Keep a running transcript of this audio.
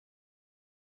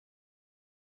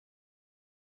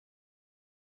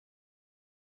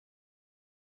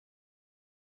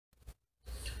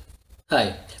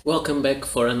Hi, welcome back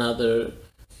for another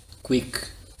quick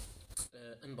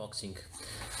unboxing.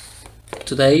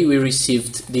 Today we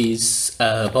received this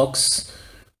box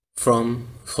from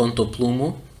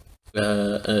Fontoplumo,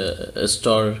 a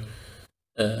store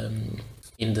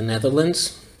in the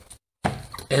Netherlands,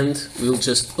 and we'll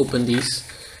just open this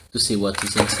to see what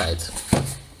is inside.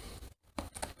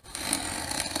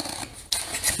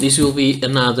 This will be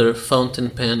another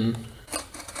fountain pen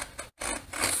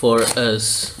for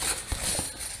us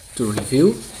to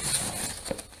review.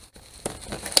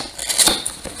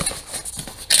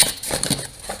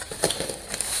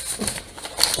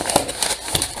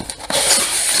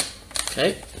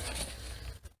 Okay,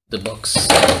 the box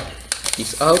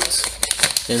is out,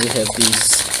 and we have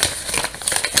this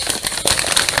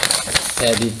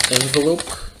padded envelope,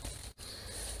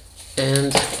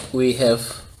 and we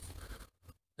have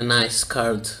a nice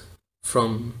card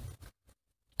from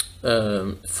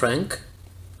Frank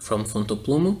from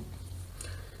Fontoplumo.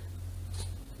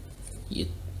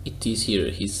 It is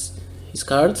here his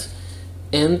card,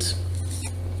 and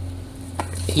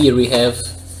here we have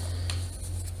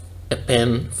a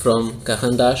pen from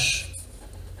Carandache,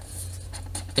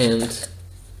 and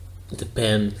the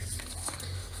pen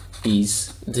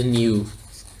is the new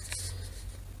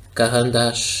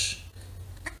Carandache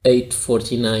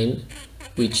 849,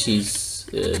 which is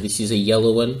this is a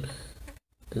yellow one,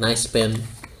 a nice pen,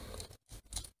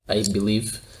 I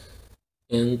believe,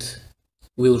 and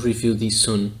we'll review this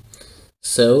soon.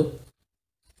 So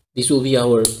this will be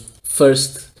our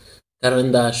first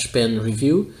Carandache pen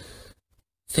review.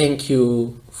 Thank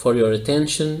you for your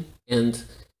attention, and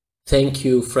thank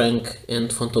you Frank and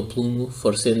Fontoplumo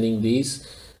for sending this,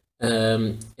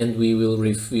 and we will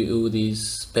review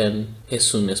this pen as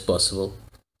soon as possible.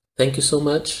 Thank you so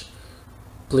much.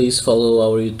 Please follow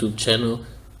our YouTube channel,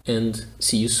 and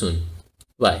see you soon.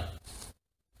 Bye.